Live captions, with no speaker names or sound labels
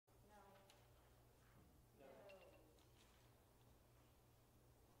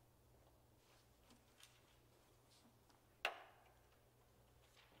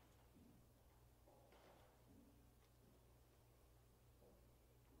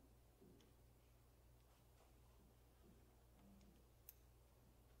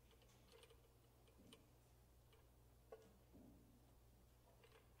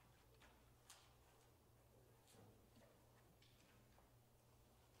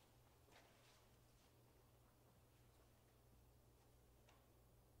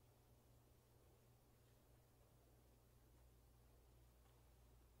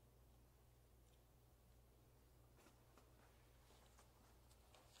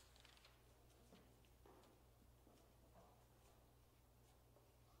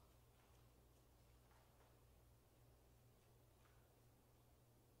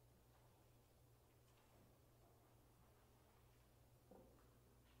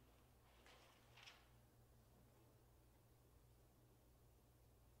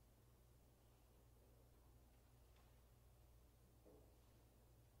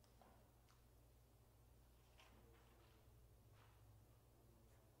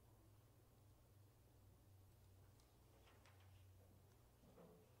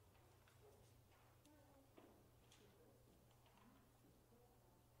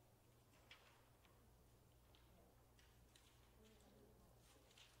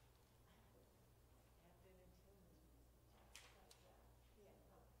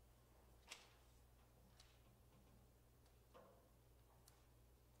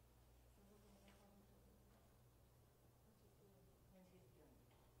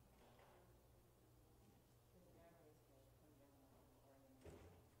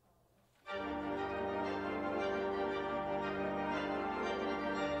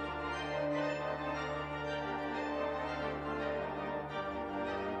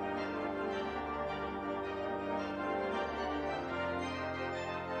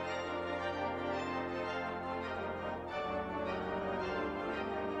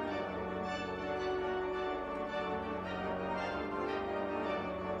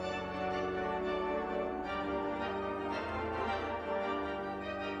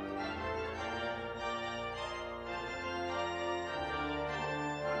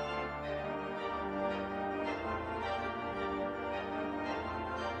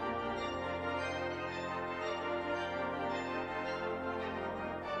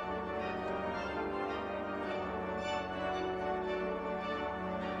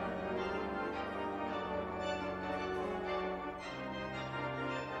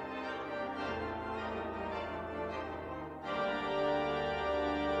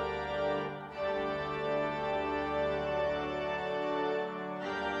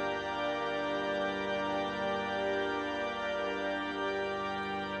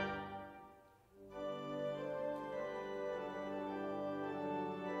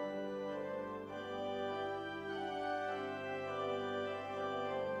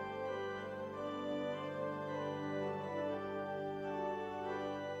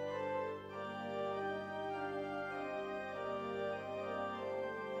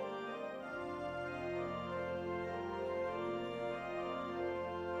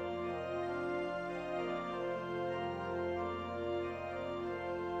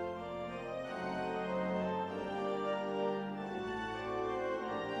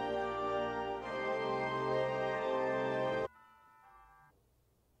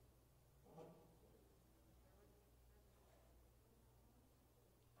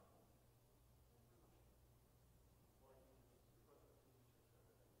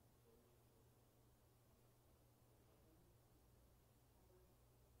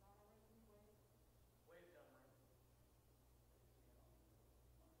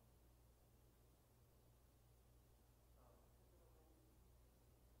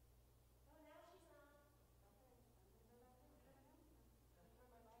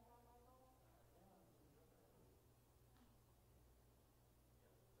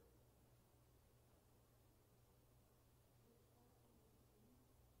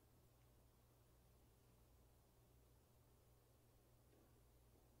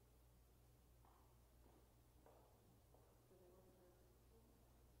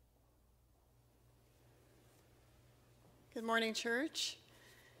Good morning, church.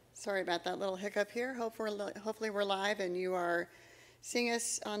 Sorry about that little hiccup here. Hopefully we're live and you are seeing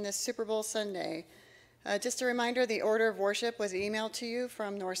us on this Super Bowl Sunday. Just a reminder, the order of worship was emailed to you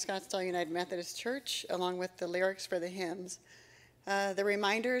from North Scottsdale United Methodist Church, along with the lyrics for the hymns. The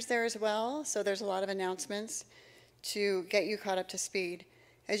reminder's there as well, so there's a lot of announcements to get you caught up to speed.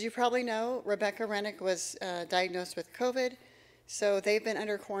 As you probably know, Rebecca Rennick was diagnosed with COVID, so they've been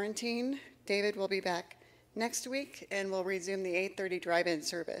under quarantine. David will be back next week, and we'll resume the 8:30 drive-in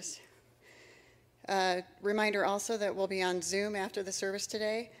service. Reminder also that we'll be on Zoom after the service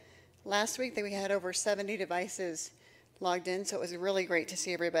today. Last week we had over 70 devices logged in, so it was really great to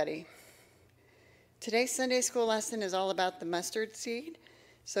see everybody. Today's Sunday school lesson is all about the mustard seed,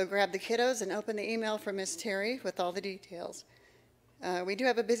 so grab the kiddos and open the email from Miss Terry with all the details. We do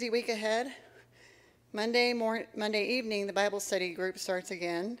have a busy week ahead. Monday evening, the Bible study group starts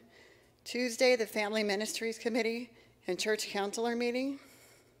again. Tuesday, the Family Ministries Committee and Church Council are meeting.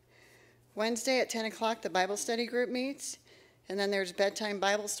 Wednesday at 10 o'clock, the Bible study group meets, and then there's bedtime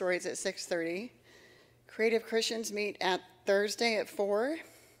Bible stories at 6:30. Creative Christians meet at Thursday at 4.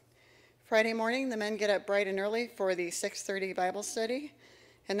 Friday morning, the men get up bright and early for the 6:30 Bible study,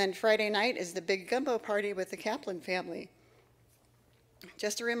 and then Friday night is the big gumbo party with the Kaplan family.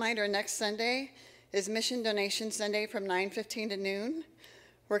 Just a reminder, next Sunday is Mission Donation Sunday from 9:15 to noon.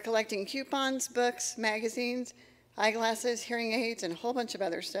 We're collecting coupons, books, magazines, eyeglasses, hearing aids, and a whole bunch of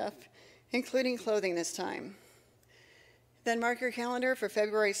other stuff, including clothing this time. Then mark your calendar for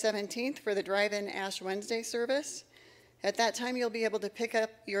February 17th for the drive-in Ash Wednesday service. At that time, you'll be able to pick up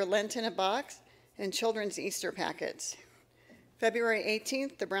your Lent in a box and children's Easter packets. February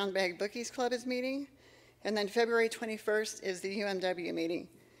 18th, the Brown Bag Bookies Club is meeting, and then February 21st is the UMW meeting.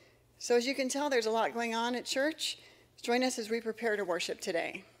 So as you can tell, there's a lot going on at church. Join us as we prepare to worship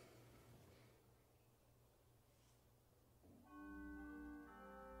today.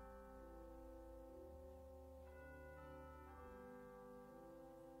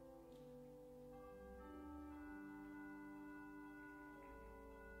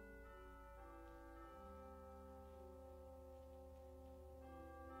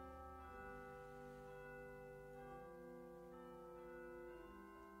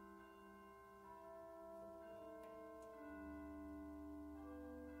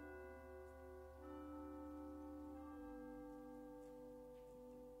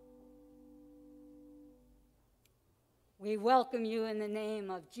 We welcome you in the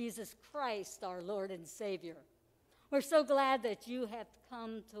name of Jesus Christ, our Lord and Savior. We're so glad that you have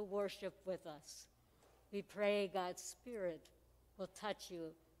come to worship with us. We pray God's Spirit will touch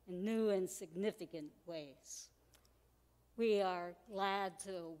you in new and significant ways. We are glad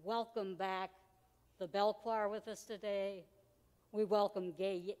to welcome back the bell choir with us today. We welcome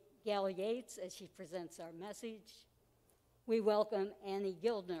Gail Yates as she presents our message. We welcome Annie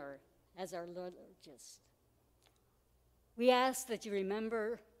Gildner as our liturgist. We ask that you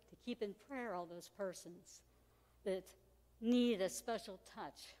remember to keep in prayer all those persons that need a special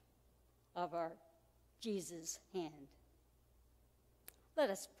touch of our Jesus' hand. Let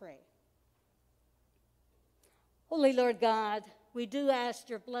us pray. Holy Lord God, we do ask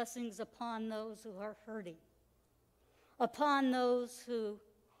your blessings upon those who are hurting, upon those who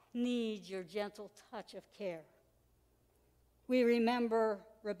need your gentle touch of care. We remember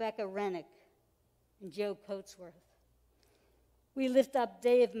Rebecca Rennick and Joe Coatsworth. We lift up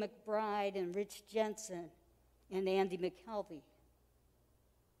Dave McBride and Rich Jensen and Andy McKelvey.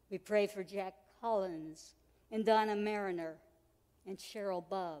 We pray for Jack Collins and Donna Mariner and Cheryl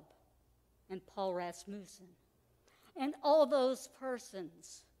Bubb and Paul Rasmussen and all those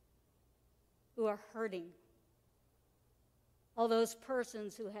persons who are hurting, all those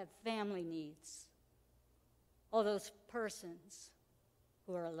persons who have family needs, all those persons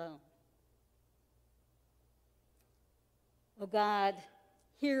who are alone. Oh God,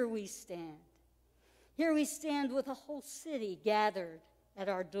 here we stand. Here we stand with a whole city gathered at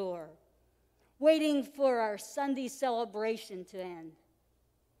our door, waiting for our Sunday celebration to end,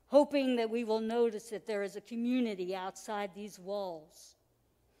 hoping that we will notice that there is a community outside these walls,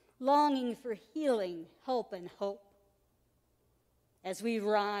 longing for healing, help, and hope. As we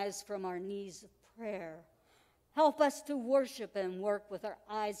rise from our knees of prayer, help us to worship and work with our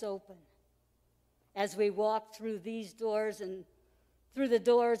eyes open. As we walk through these doors and through the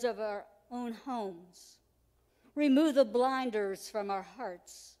doors of our own homes, remove the blinders from our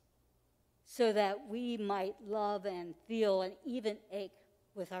hearts so that we might love and feel and even ache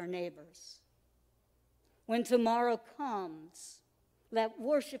with our neighbors. When tomorrow comes, let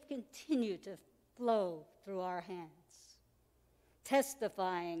worship continue to flow through our hands,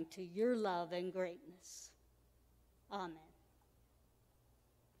 testifying to your love and greatness. Amen.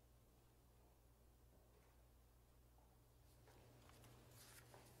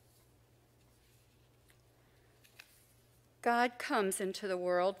 God comes into the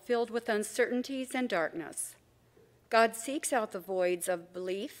world filled with uncertainties and darkness. God seeks out the voids of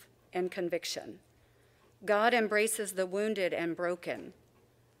belief and conviction. God embraces the wounded and broken.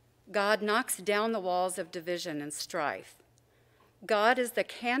 God knocks down the walls of division and strife. God is the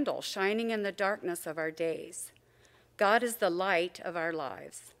candle shining in the darkness of our days. God is the light of our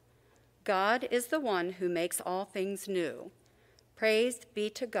lives. God is the one who makes all things new. Praise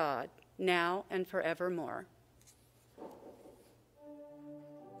be to God, now and forevermore.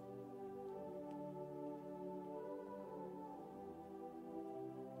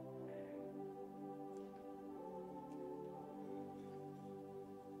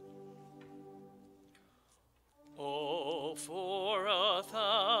 Oh, for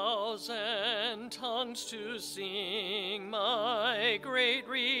 1,000 tongues to sing my great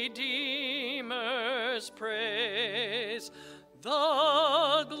Redeemer's praise,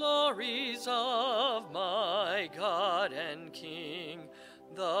 the glories of my God and King,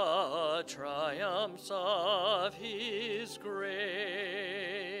 the triumphs of his grace.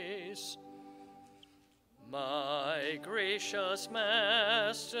 My gracious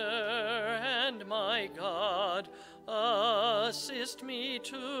Master and my God, assist me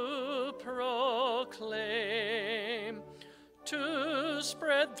to proclaim, to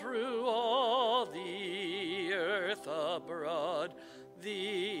spread through all the earth abroad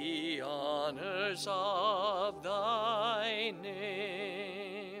the honors of thy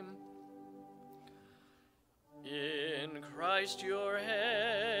name. In Christ your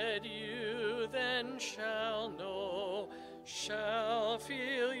head you then shall know, shall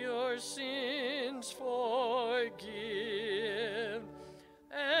feel your sins forgiven,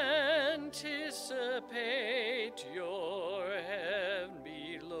 anticipate your heaven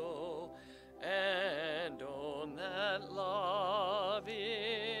below, and own that love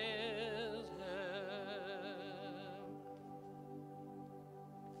is heaven.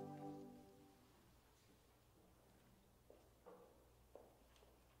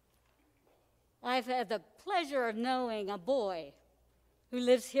 I've had the pleasure of knowing a boy who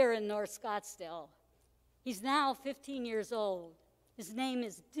lives here in North Scottsdale. He's now 15 years old. His name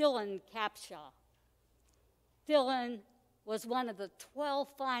is Dylan Capshaw. Dylan was one of the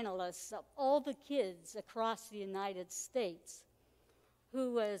 12 finalists of all the kids across the United States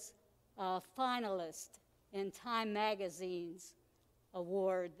who was a finalist in Time Magazine's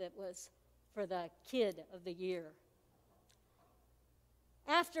award that was for the Kid of the Year.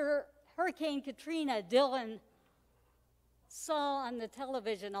 After Hurricane Katrina, Dylan saw on the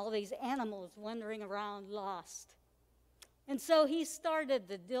television all these animals wandering around lost. And so he started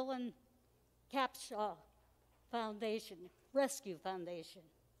the Dylan Capshaw Foundation, Rescue Foundation.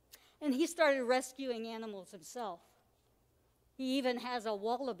 And he started rescuing animals himself. He even has a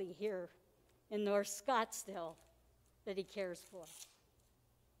wallaby here in North Scottsdale that he cares for.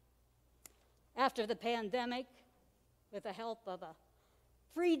 After the pandemic, with the help of a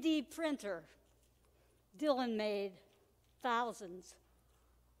 3D printer, Dylan made thousands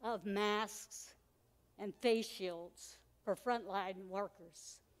of masks and face shields for frontline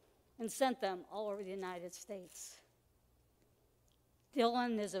workers and sent them all over the United States.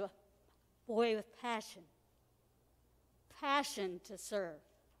 Dylan is a boy with passion to serve.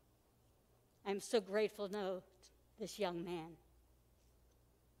 I'm so grateful to know this young man.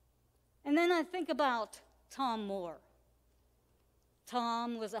 And then I think about Tom Moore.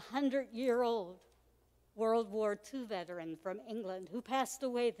 Tom was a 100-year-old World War II veteran from England who passed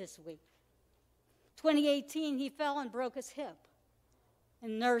away this week. 2018, he fell and broke his hip,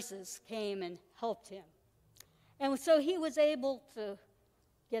 and nurses came and helped him. And so he was able to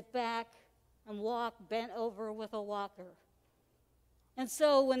get back and walk bent over with a walker. And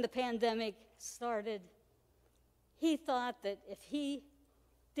so when the pandemic started, he thought that if he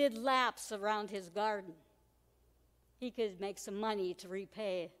did laps around his garden, he could make some money to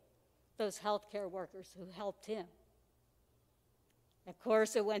repay those healthcare workers who helped him. Of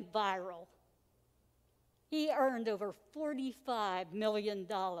course, it went viral. He earned over $45 million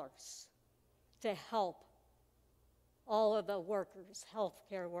to help all of the workers,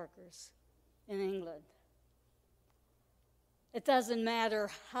 healthcare workers in England. It doesn't matter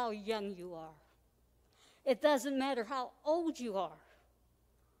how young you are. It doesn't matter how old you are.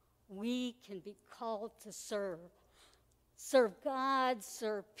 We can be called to serve. Serve God,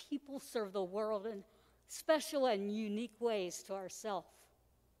 serve people, serve the world in special and unique ways to ourselves.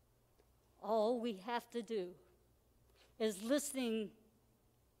 All we have to do is listen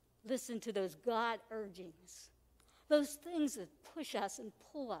to those God urgings, those things that push us and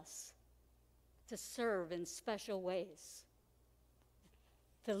pull us to serve in special ways,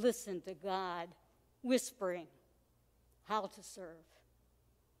 to listen to God whispering how to serve,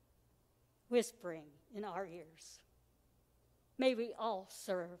 whispering in our ears. May we all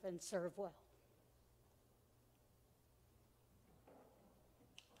serve and serve well.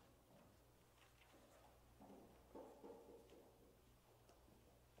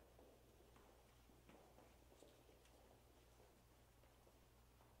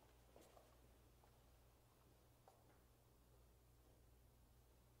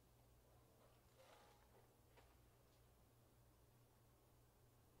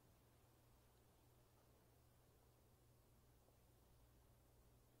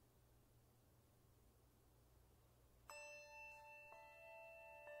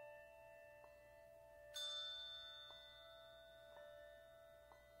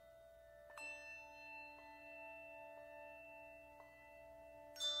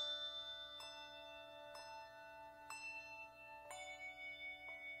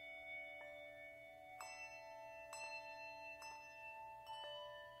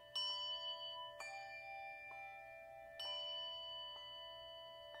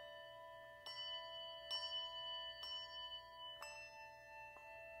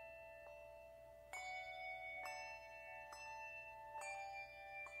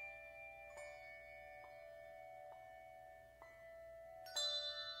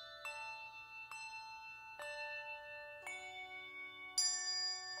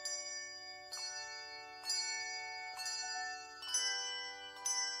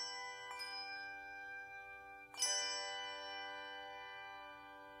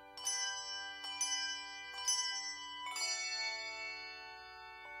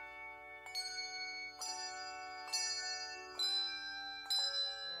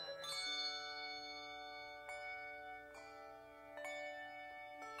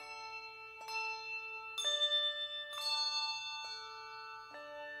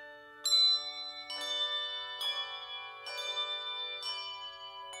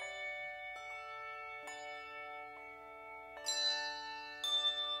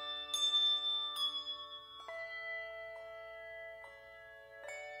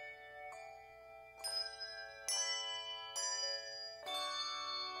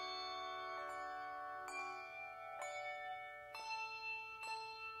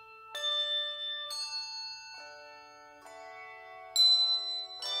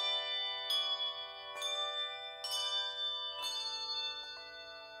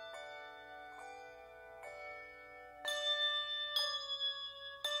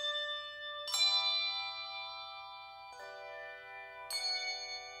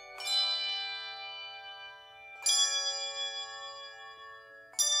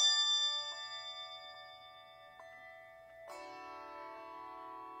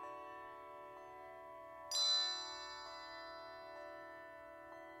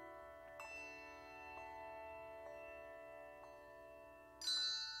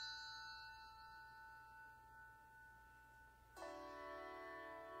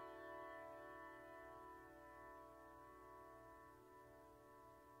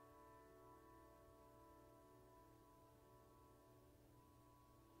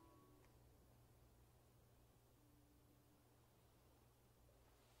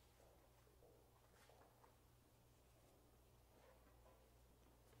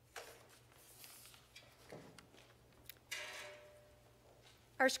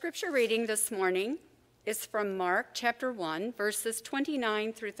 Our scripture reading this morning is from Mark chapter 1, verses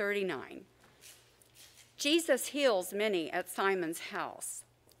 29 through 39. Jesus heals many at Simon's house.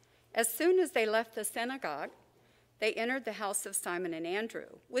 As soon as they left the synagogue, they entered the house of Simon and Andrew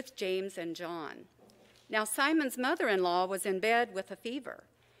with James and John. Now Simon's mother-in-law was in bed with a fever,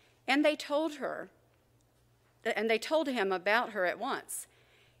 and they told him about her at once.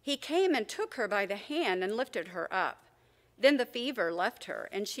 He came and took her by the hand and lifted her up. Then the fever left her,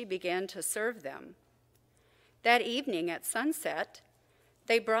 and she began to serve them. That evening at sunset,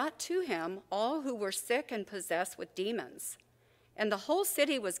 they brought to him all who were sick and possessed with demons, and the whole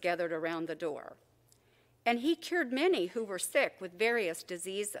city was gathered around the door. And he cured many who were sick with various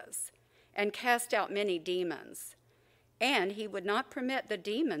diseases, and cast out many demons. And he would not permit the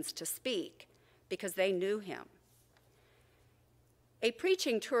demons to speak, because they knew him. A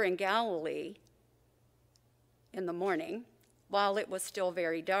preaching tour in Galilee in the morning, while it was still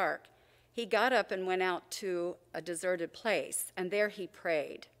very dark, he got up and went out to a deserted place, and there he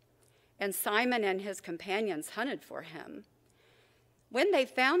prayed. And Simon and his companions hunted for him. When they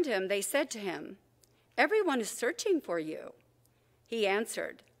found him, they said to him, "Everyone is searching for you." He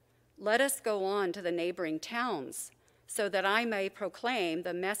answered, "Let us go on to the neighboring towns, so that I may proclaim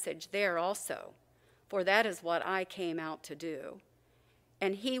the message there also, for that is what I came out to do."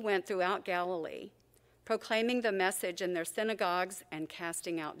 And he went throughout Galilee, proclaiming the message in their synagogues and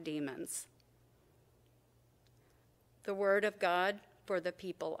casting out demons. The word of God for the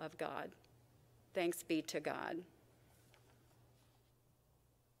people of God. Thanks be to God.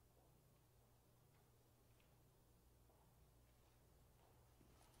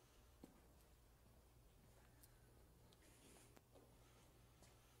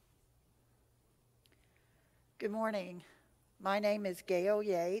 Good morning. My name is Gail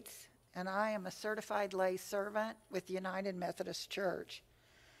Yates, and I am a certified lay servant with the United Methodist Church.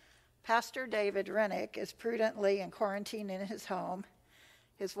 Pastor David Rennick is prudently in quarantine in his home.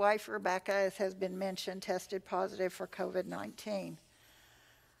 His wife, Rebecca, as has been mentioned, tested positive for COVID-19.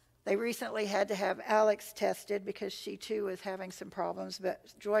 They recently had to have Alex tested because she too is having some problems,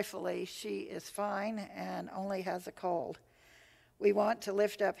 but joyfully she is fine and only has a cold. We want to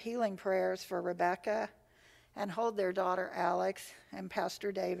lift up healing prayers for Rebecca and hold their daughter Alex and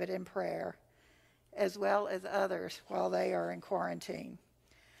Pastor David in prayer, as well as others while they are in quarantine.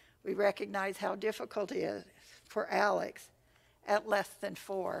 We recognize how difficult it is for Alex, at less than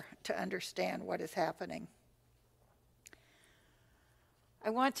 4, to understand what is happening. I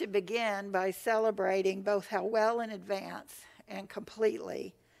want to begin by celebrating both how well in advance and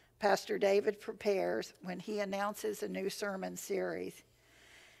completely Pastor David prepares when he announces a new sermon series.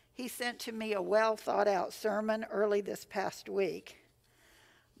 He sent to me a well-thought-out sermon early this past week.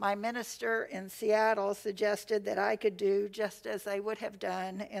 My minister in Seattle suggested that I could do just as they would have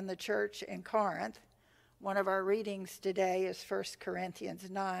done in the church in Corinth. One of our readings today is 1 Corinthians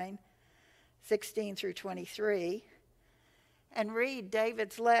 9, 16 through 23, and read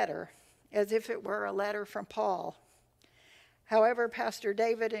David's letter as if it were a letter from Paul. However, Pastor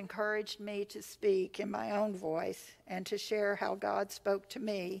David encouraged me to speak in my own voice and to share how God spoke to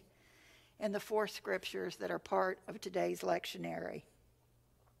me in the 4 scriptures that are part of today's lectionary.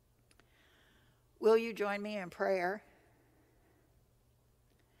 Will you join me in prayer?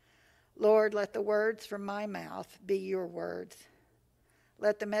 Lord, let the words from my mouth be your words.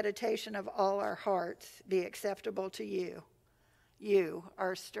 Let the meditation of all our hearts be acceptable to you, you,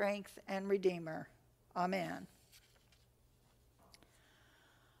 our strength and Redeemer. Amen.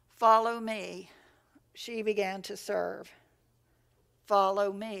 Follow me. She began to serve.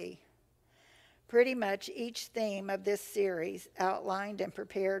 Follow me. Pretty much each theme of this series, outlined and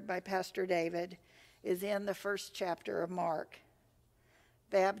prepared by Pastor David, is in the first chapter of Mark.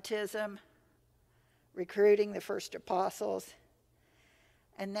 Baptism, recruiting the first apostles,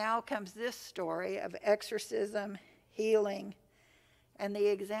 and now comes this story of exorcism, healing, and the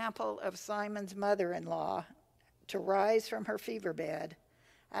example of Simon's mother-in-law to rise from her fever bed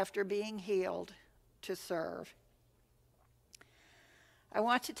after being healed to serve. I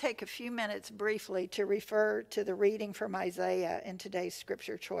want to take a few minutes briefly to refer to the reading from Isaiah in today's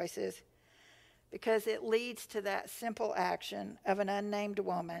scripture choices, because it leads to that simple action of an unnamed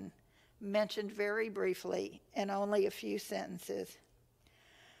woman mentioned very briefly in only a few sentences.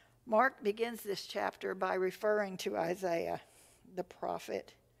 Mark begins this chapter by referring to Isaiah, the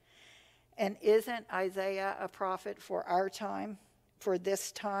prophet. And isn't Isaiah a prophet for our time, for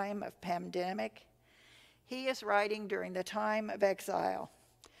this time of pandemic? He is writing during the time of exile.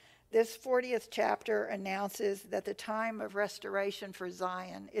 This 40th chapter announces that the time of restoration for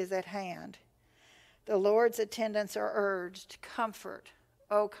Zion is at hand. The Lord's attendants are urged, comfort,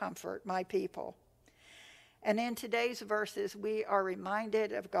 oh comfort my people. And in today's verses, we are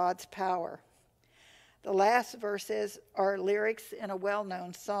reminded of God's power. The last verses are lyrics in a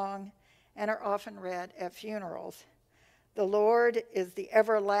well-known song and are often read at funerals. The Lord is the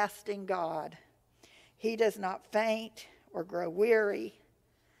everlasting God. He does not faint or grow weary.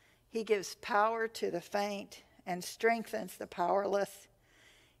 He gives power to the faint and strengthens the powerless.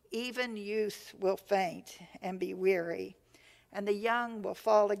 Even youth will faint and be weary, and the young will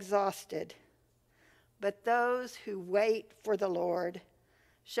fall exhausted. But those who wait for the Lord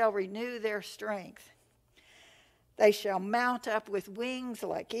shall renew their strength. They shall mount up with wings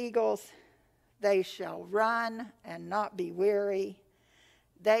like eagles. They shall run and not be weary.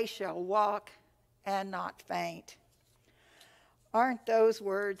 They shall walk and not faint. Aren't those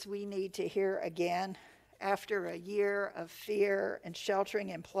words we need to hear again after a year of fear and sheltering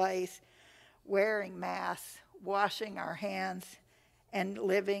in place, wearing masks, washing our hands, and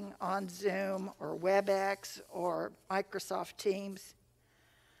living on Zoom or WebEx or Microsoft Teams?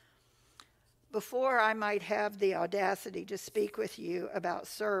 Before I might have the audacity to speak with you about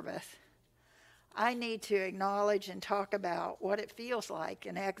service, I need to acknowledge and talk about what it feels like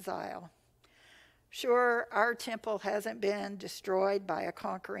in exile. Sure, our temple hasn't been destroyed by a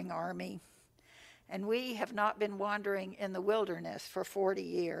conquering army, and we have not been wandering in the wilderness for 40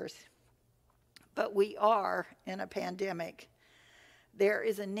 years. but we are in a pandemic. There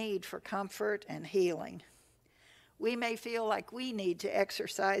is a need for comfort and healing. We may feel like we need to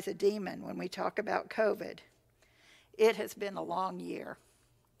exorcise a demon when we talk about COVID. It has been a long year.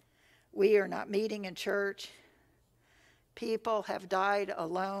 We are not meeting in church. People have died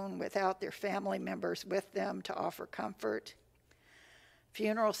alone without their family members with them to offer comfort.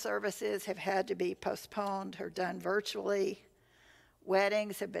 Funeral services have had to be postponed or done virtually.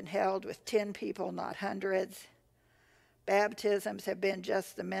 Weddings have been held with 10 people, not hundreds. Baptisms have been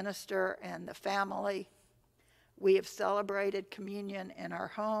just the minister and the family. We have celebrated communion in our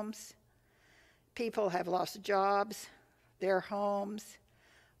homes. People have lost jobs, their homes,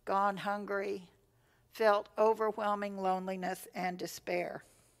 gone hungry, felt overwhelming loneliness and despair.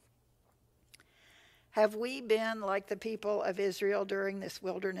 Have we been like the people of Israel during this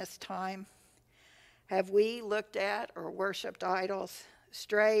wilderness time? Have we looked at or worshiped idols,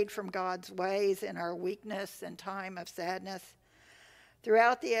 strayed from God's ways in our weakness and time of sadness?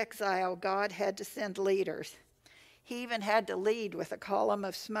 Throughout the exile, God had to send leaders. He even had to lead with a column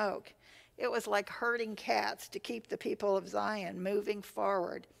of smoke. It was like herding cats to keep the people of Zion moving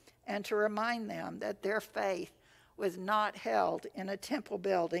forward and to remind them that their faith was not held in a temple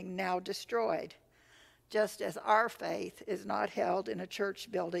building now destroyed, just as our faith is not held in a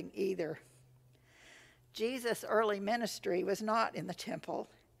church building either. Jesus' early ministry was not in the temple.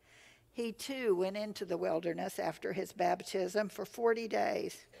 He too went into the wilderness after his baptism for 40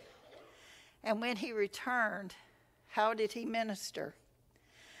 days. And when he returned, how did he minister?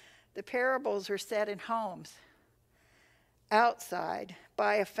 The parables are set in homes, outside,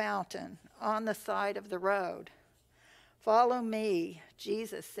 by a fountain, on the side of the road. Follow me,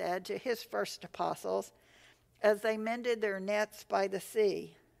 Jesus said to his first apostles, as they mended their nets by the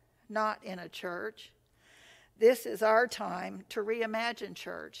sea, not in a church. This is our time to reimagine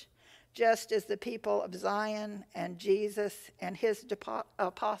church, just as the people of Zion and Jesus and his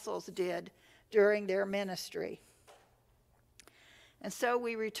apostles did during their ministry. And so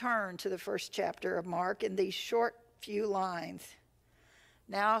we return to the first chapter of Mark in these short few lines.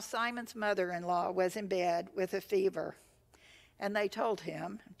 Now Simon's mother-in-law was in bed with a fever, and they told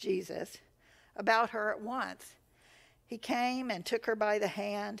him, Jesus, about her at once. He came and took her by the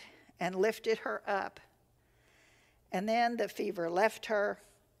hand and lifted her up. And then the fever left her,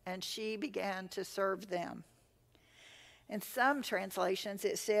 and she began to serve them. In some translations,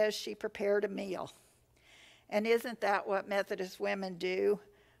 it says she prepared a meal. And isn't that what Methodist women do?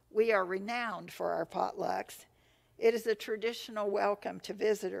 We are renowned for our potlucks. It is a traditional welcome to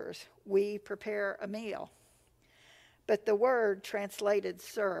visitors. We prepare a meal. But the word translated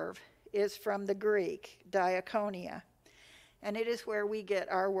serve is from the Greek, diakonia, and it is where we get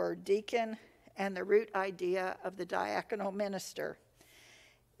our word deacon and the root idea of the diaconal minister.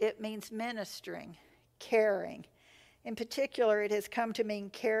 It means ministering, caring. In particular, it has come to mean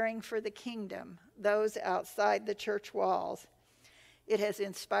caring for the kingdom, those outside the church walls. It has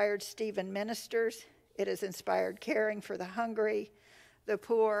inspired Stephen ministers. It has inspired caring for the hungry, the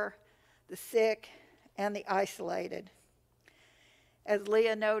poor, the sick, and the isolated. As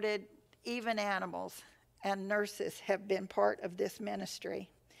Leah noted, even animals and nurses have been part of this ministry.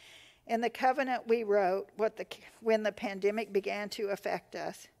 In the covenant we wrote when the pandemic began to affect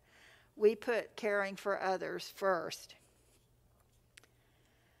us, we put caring for others first.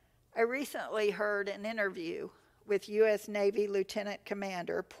 I recently heard an interview with U.S. Navy Lieutenant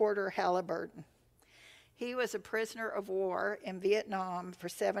Commander Porter Halliburton. He was a prisoner of war in Vietnam for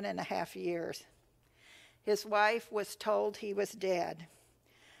 7.5 years. His wife was told he was dead.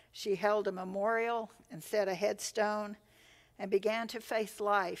 She held a memorial and set a headstone and began to face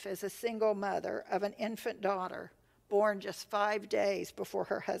life as a single mother of an infant daughter born just 5 days before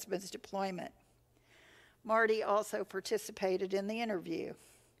her husband's deployment. Marty also participated in the interview.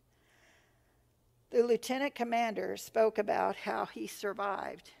 The lieutenant commander spoke about how he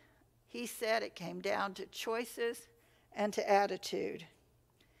survived. He said it came down to choices and to attitude.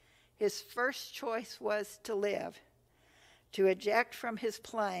 His first choice was to live, to eject from his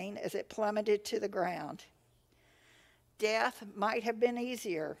plane as it plummeted to the ground. Death might have been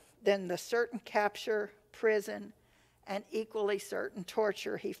easier than the certain capture, prison, and equally certain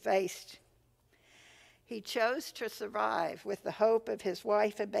torture he faced. He chose to survive with the hope of his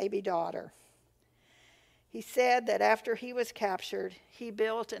wife and baby daughter. He said that after he was captured, he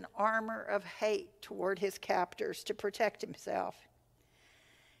built an armor of hate toward his captors to protect himself.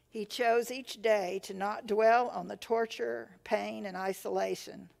 He chose each day to not dwell on the torture, pain, and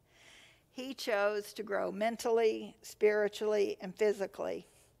isolation. He chose to grow mentally, spiritually, and physically.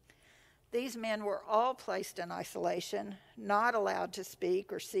 These men were all placed in isolation, not allowed to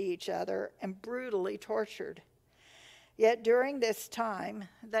speak or see each other, and brutally tortured. Yet during this time,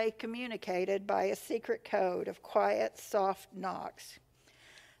 they communicated by a secret code of quiet, soft knocks.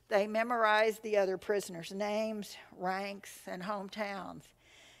 They memorized the other prisoners' names, ranks, and hometowns.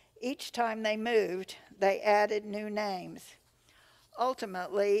 Each time they moved, they added new names.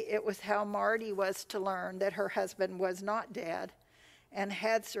 Ultimately, it was how Marty was to learn that her husband was not dead and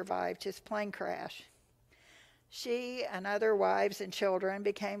had survived his plane crash. She and other wives and children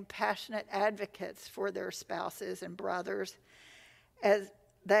became passionate advocates for their spouses and brothers as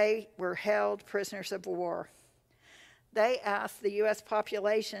they were held prisoners of war. They asked the U.S.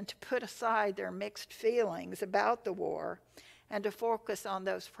 population to put aside their mixed feelings about the war and to focus on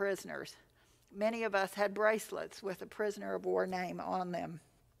those prisoners. Many of us had bracelets with a prisoner of war name on them.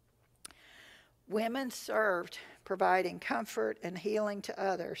 Women served, providing comfort and healing to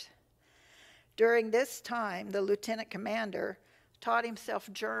others. During this time, the lieutenant commander taught himself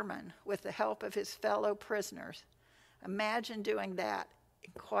German with the help of his fellow prisoners. Imagine doing that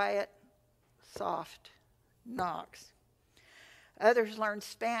in quiet, soft knocks. Others learned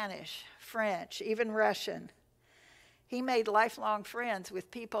Spanish, French, even Russian. He made lifelong friends with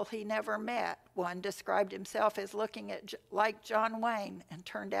people he never met. One described himself as looking like John Wayne and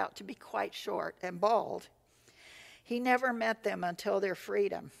turned out to be quite short and bald. He never met them until their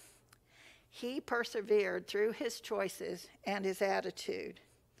freedom. He persevered through his choices and his attitude.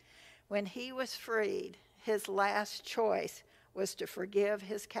 When he was freed, his last choice was to forgive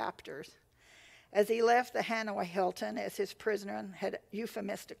his captors. As he left the Hanoi Hilton, as his prisoner had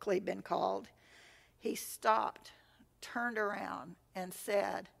euphemistically been called, he stopped, turned around, and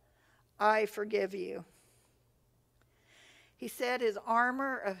said, "I forgive you." He said his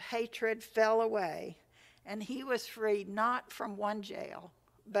armor of hatred fell away, and he was freed not from one jail,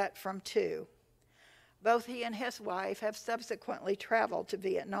 but from two. Both he and his wife have subsequently traveled to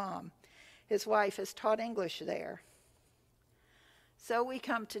Vietnam. His wife has taught English there. So we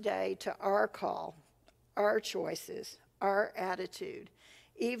come today to our call, our choices, our attitude,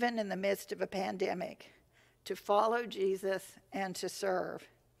 even in the midst of a pandemic, to follow Jesus and to serve.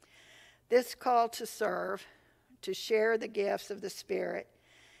 This call to serve, to share the gifts of the Spirit,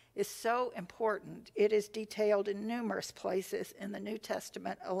 is so important. It is detailed in numerous places in the New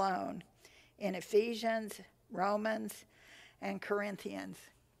Testament alone, in Ephesians, Romans, and Corinthians.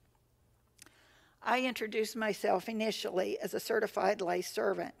 I introduced myself initially as a certified lay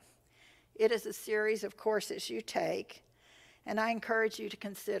servant. It is a series of courses you take, and I encourage you to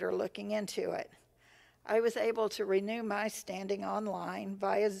consider looking into it. I was able to renew my standing online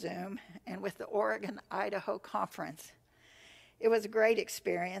via Zoom and with the Oregon-Idaho Conference. It was a great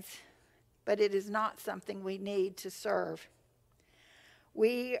experience, but it is not something we need to serve.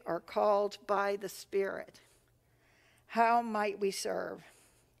 We are called by the Spirit. How might we serve?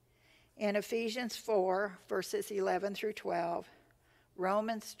 In Ephesians 4, verses 11 through 12,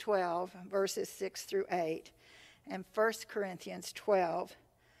 Romans 12, verses 6 through 8, and 1 Corinthians 12,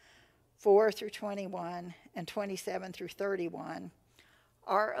 4 through 21, and 27 through 31,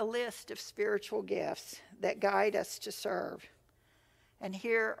 are a list of spiritual gifts that guide us to serve. And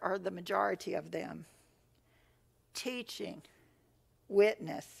here are the majority of them: teaching,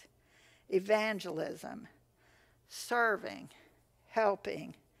 witness, evangelism, serving,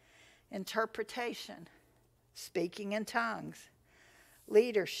 helping, interpretation, speaking in tongues,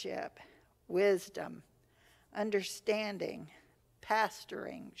 leadership, wisdom, understanding,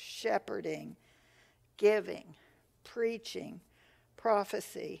 pastoring, shepherding, giving, preaching,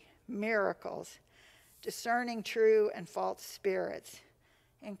 prophecy, miracles, discerning true and false spirits,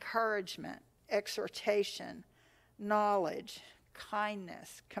 encouragement, exhortation, knowledge,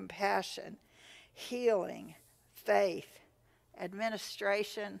 kindness, compassion, healing, faith,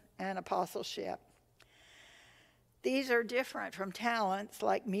 administration, and apostleship. These are different from talents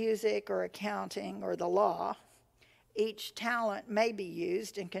like music or accounting or the law. Each talent may be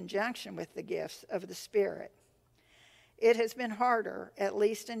used in conjunction with the gifts of the Spirit. It has been harder, at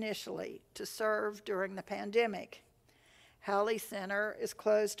least initially, to serve during the pandemic. Halley Center is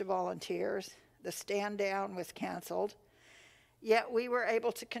closed to volunteers. The stand down was canceled. Yet we were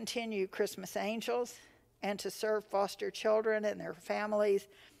able to continue Christmas Angels and to serve foster children and their families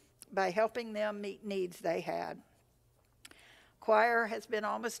by helping them meet needs they had. Choir has been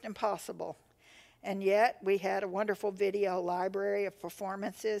almost impossible, and yet we had a wonderful video library of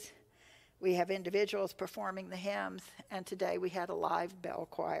performances. We have individuals performing the hymns, and today we had a live bell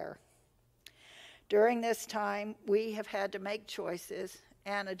choir. During this time, we have had to make choices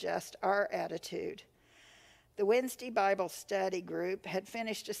and adjust our attitude. The Wednesday Bible study group had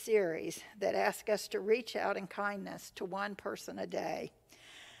finished a series that asked us to reach out in kindness to one person a day.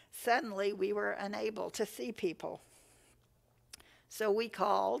 Suddenly, we were unable to see people. So we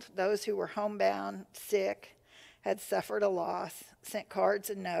called those who were homebound, sick, had suffered a loss, sent cards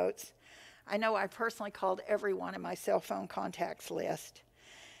and notes. I know I personally called everyone in my cell phone contacts list.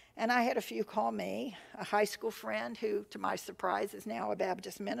 And I had a few call me, a high school friend who, to my surprise, is now a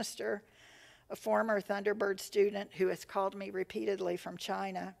Baptist minister, a former Thunderbird student who has called me repeatedly from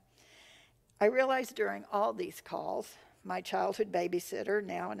China. I realized during all these calls, my childhood babysitter,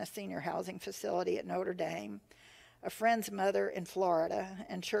 now in a senior housing facility at Notre Dame, a friend's mother in Florida,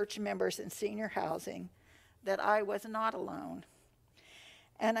 and church members in senior housing, that I was not alone.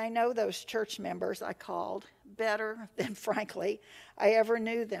 And I know those church members I called better than, frankly, I ever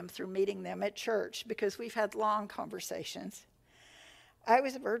knew them through meeting them at church, because we've had long conversations. I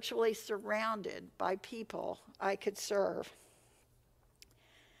was virtually surrounded by people I could serve.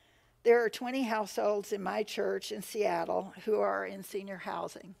 There are 20 households in my church in Seattle who are in senior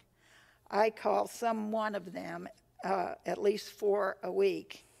housing. I call some one of them at least 4 a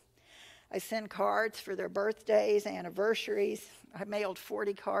week. I send cards for their birthdays, anniversaries. I mailed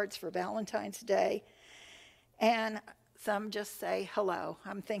 40 cards for Valentine's Day. And some just say, hello,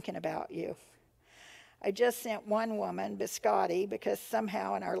 I'm thinking about you. I just sent one woman biscotti because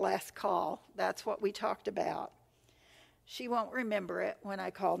somehow in our last call, that's what we talked about. She won't remember it when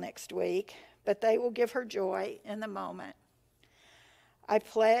I call next week, but they will give her joy in the moment. I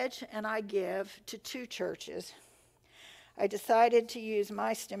pledge and I give to 2 churches. I decided to use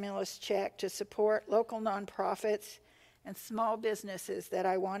my stimulus check to support local nonprofits and small businesses that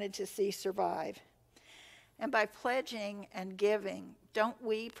I wanted to see survive. And by pledging and giving, don't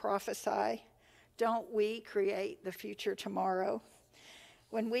we prophesy? Don't we create the future tomorrow?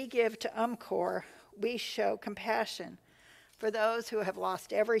 When we give to UMCOR, we show compassion for those who have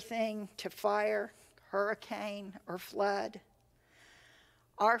lost everything to fire, hurricane, or flood.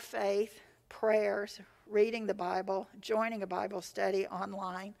 Our faith, prayers, reading the Bible, joining a Bible study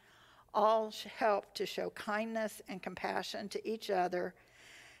online, all help to show kindness and compassion to each other,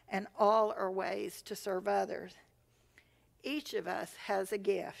 and all are ways to serve others. Each of us has a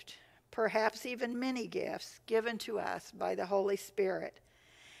gift, perhaps even many gifts, given to us by the Holy Spirit.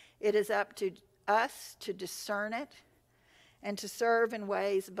 It is up to us to discern it and to serve in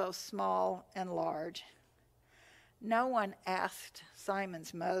ways both small and large. No one asked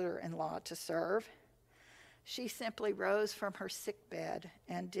Simon's mother-in-law to serve. She simply rose from her sickbed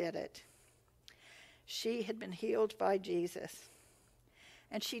and did it. She had been healed by Jesus.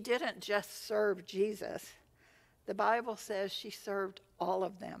 And she didn't just serve Jesus. The Bible says she served all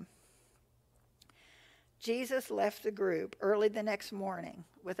of them. Jesus left the group early the next morning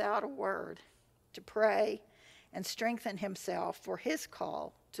without a word to pray and strengthen himself for his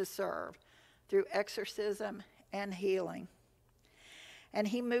call to serve through exorcism and healing. And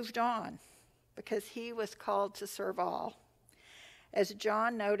he moved on because he was called to serve all. As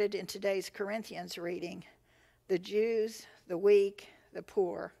John noted in today's Corinthians reading, the Jews, the weak, the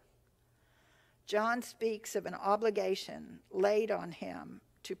poor. John speaks of an obligation laid on him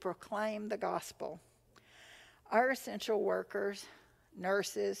to proclaim the gospel. Our essential workers,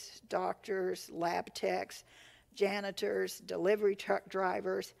 nurses, doctors, lab techs, janitors, delivery truck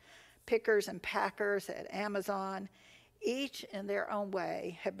drivers, pickers and packers at Amazon, each in their own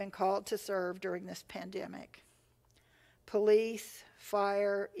way have been called to serve during this pandemic. Police,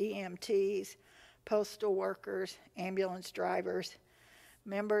 fire, EMTs, postal workers, ambulance drivers,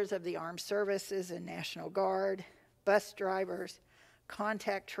 members of the armed services and National Guard, bus drivers,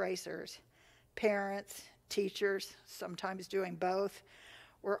 contact tracers, parents, teachers, sometimes doing both,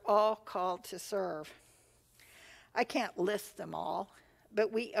 were all called to serve. I can't list them all,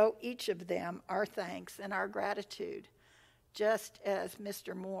 but we owe each of them our thanks and our gratitude, just as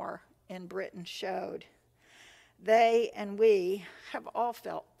Mr. Moore in Britain showed. They and we have all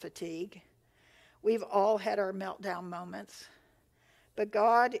felt fatigue. We've all had our meltdown moments. But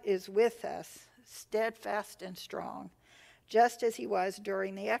God is with us, steadfast and strong, just as he was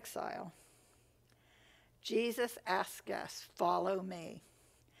during the exile. Jesus asked us, "Follow me."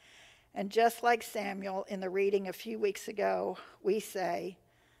 And just like Samuel in the reading a few weeks ago, we say,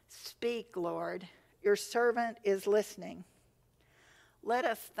 "Speak, Lord, your servant is listening." Let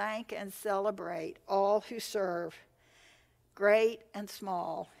us thank and celebrate all who serve, great and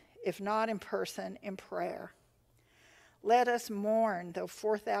small, if not in person, in prayer. Let us mourn the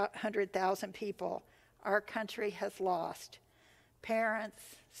 400,000 people our country has lost,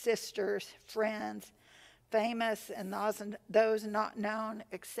 parents, sisters, friends, famous and those not known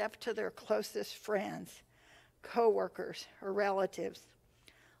except to their closest friends, co-workers, or relatives.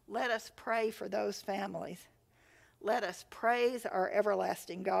 Let us pray for those families. Let us praise our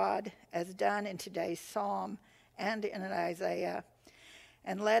everlasting God as done in today's psalm and in Isaiah.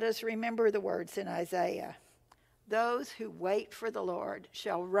 And let us remember the words in Isaiah. Those who wait for the Lord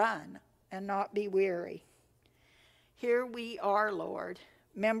shall run and not be weary. Here we are, Lord,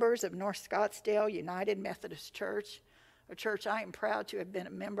 members of North Scottsdale United Methodist Church, a church I am proud to have been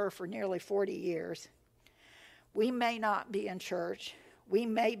a member for nearly 40 years. We may not be in church, we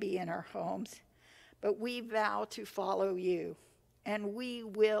may be in our homes, but we vow to follow you, and we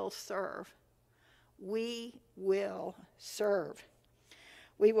will serve. We will serve.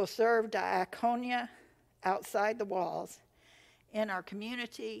 We will serve diaconia outside the walls, in our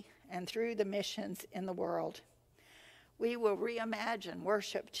community, and through the missions in the world. We will reimagine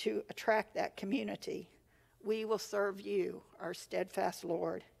worship to attract that community. We will serve you, our steadfast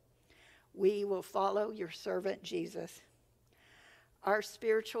Lord. We will follow your servant Jesus. Our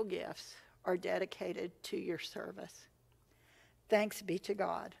spiritual gifts are dedicated to your service. Thanks be to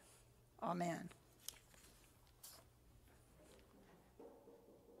God. Amen.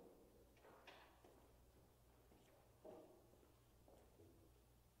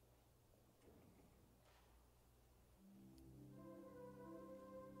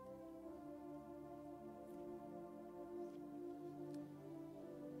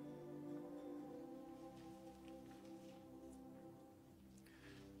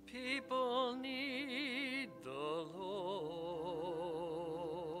 People need the Lord.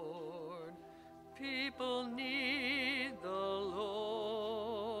 People need the Lord.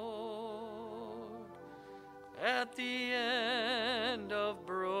 At the end of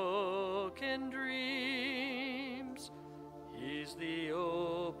broken dreams, He's the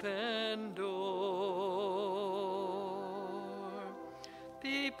open door.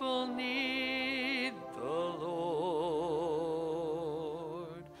 People need the Lord.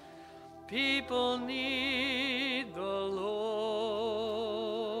 People need the Lord.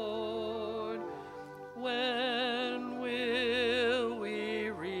 When will we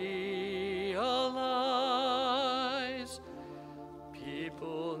realize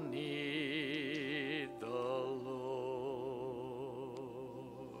people need the Lord?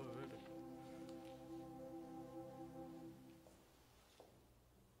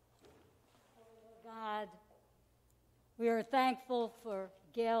 God, we are thankful for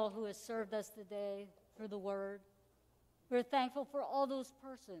Gail, who has served us today, for the word. We're thankful for all those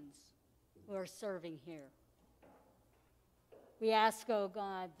persons who are serving here. We ask, oh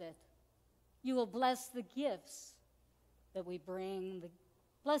God, that you will bless the gifts that we bring,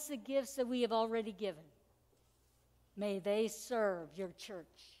 bless the gifts that we have already given. May they serve your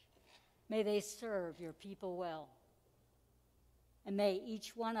church. May they serve your people well. And may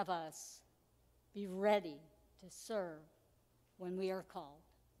each one of us be ready to serve when we are called.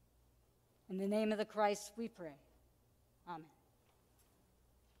 In the name of the Christ we pray. Amen.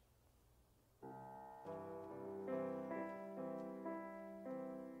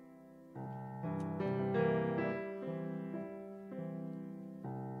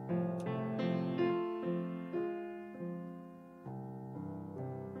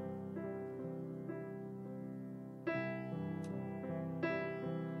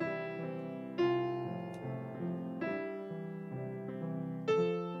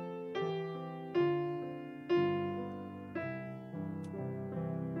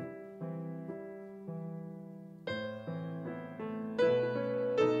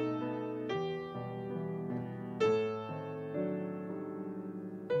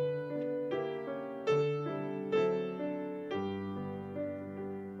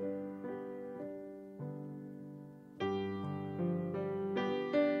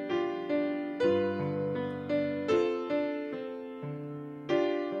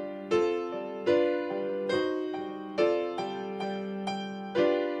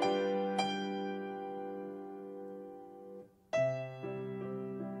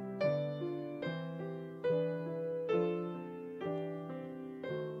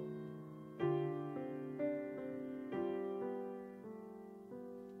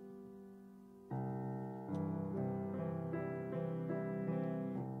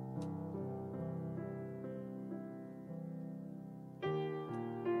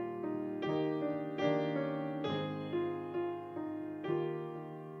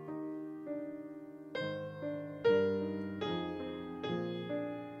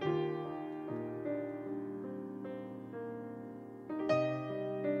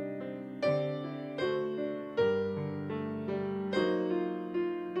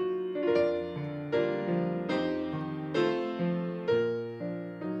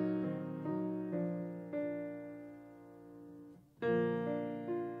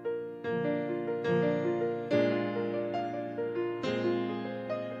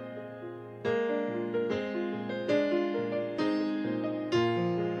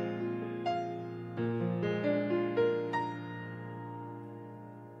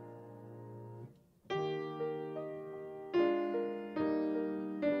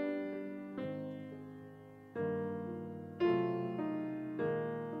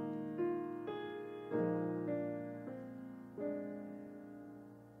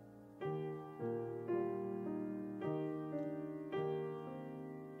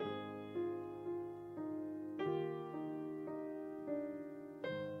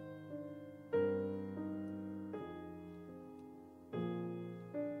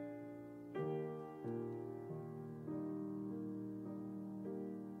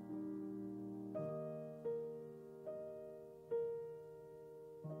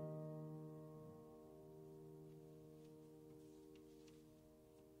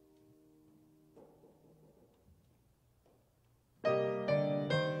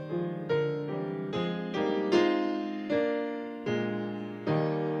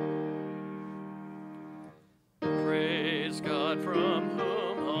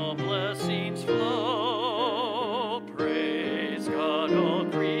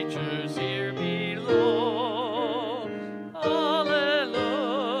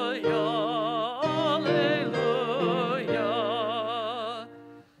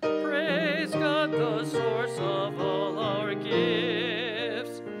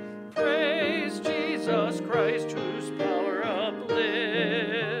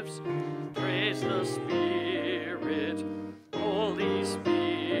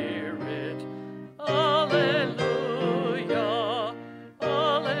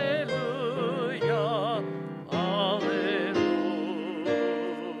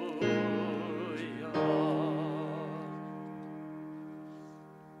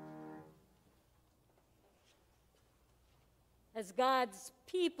 As God's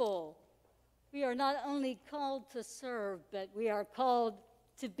people, we are not only called to serve, but we are called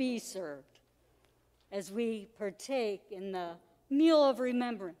to be served as we partake in the meal of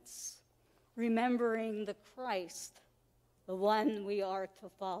remembrance, remembering the Christ, the one we are to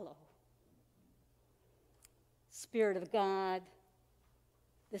follow. Spirit of God,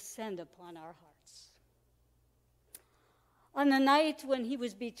 descend upon our hearts. On the night when he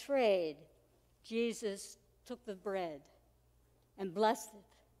was betrayed, Jesus took the bread and blessed it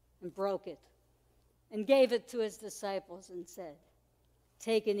and broke it and gave it to his disciples and said,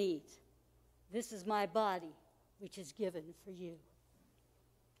 "Take and eat. This is my body, which is given for you."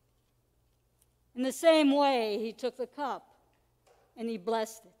 In the same way, he took the cup and he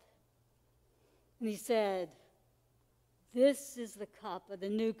blessed it. And he said, "This is the cup of the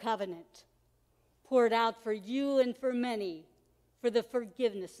new covenant, poured out for you and for many for the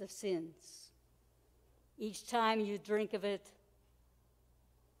forgiveness of sins. Each time you drink of it,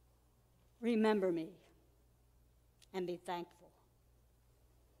 remember me and be thankful."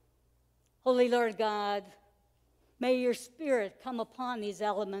 Holy Lord God, may your Spirit come upon these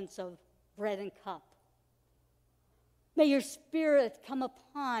elements of bread and cup. May your Spirit come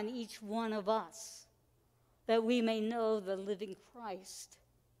upon each one of us, that we may know the living Christ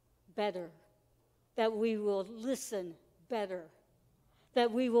better, that we will listen better,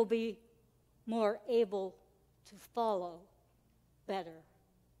 that we will be more able to follow better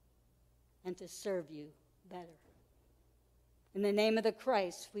and to serve you better. In the name of the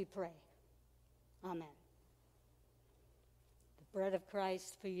Christ we pray. Amen. The bread of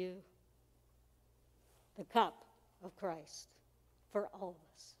Christ for you, the cup of Christ for all of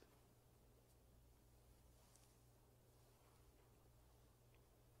us.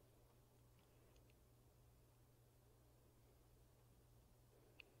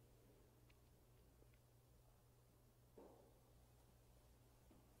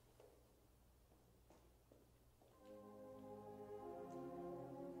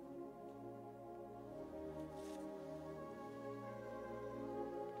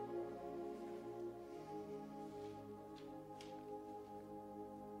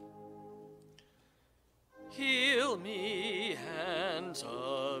 Heal me, hands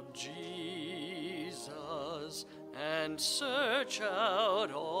of Jesus, and search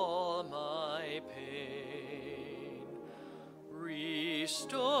out all my pain.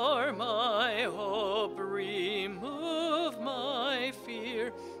 Restore my hope, remove my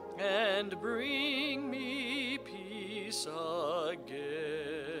fear, and bring me peace again.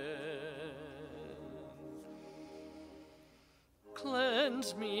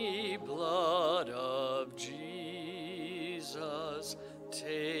 Cleanse me, blood of Jesus,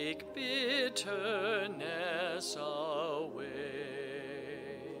 take bitterness away.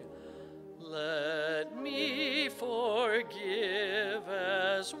 Let me forgive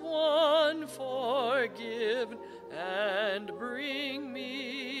as one forgiven, and bring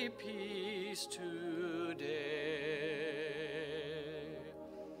me peace today.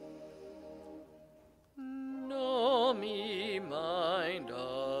 Know me, mind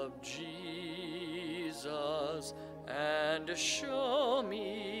of Jesus, and show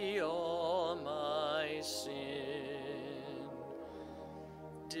me all my sin.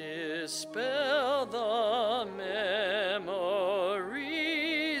 Dispel the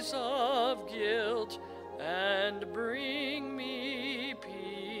memories of guilt, and bring me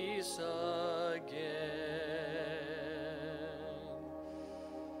peace again.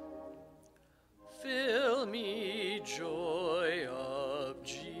 Fill me, joy of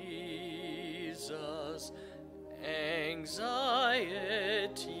Jesus, anxiety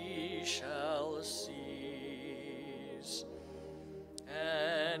shall cease,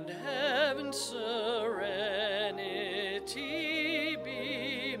 and heaven's serenity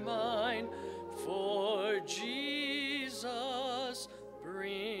be mine, for Jesus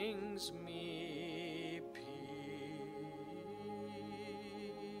brings me peace.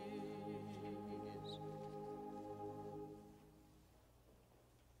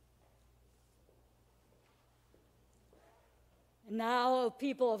 And now, O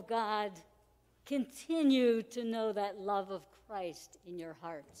people of God, continue to know that love of Christ in your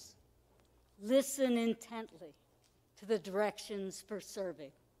hearts. Listen intently to the directions for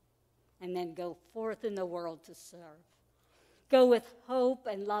serving, and then go forth in the world to serve. Go with hope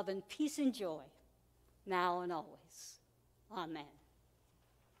and love and peace and joy, now and always. Amen.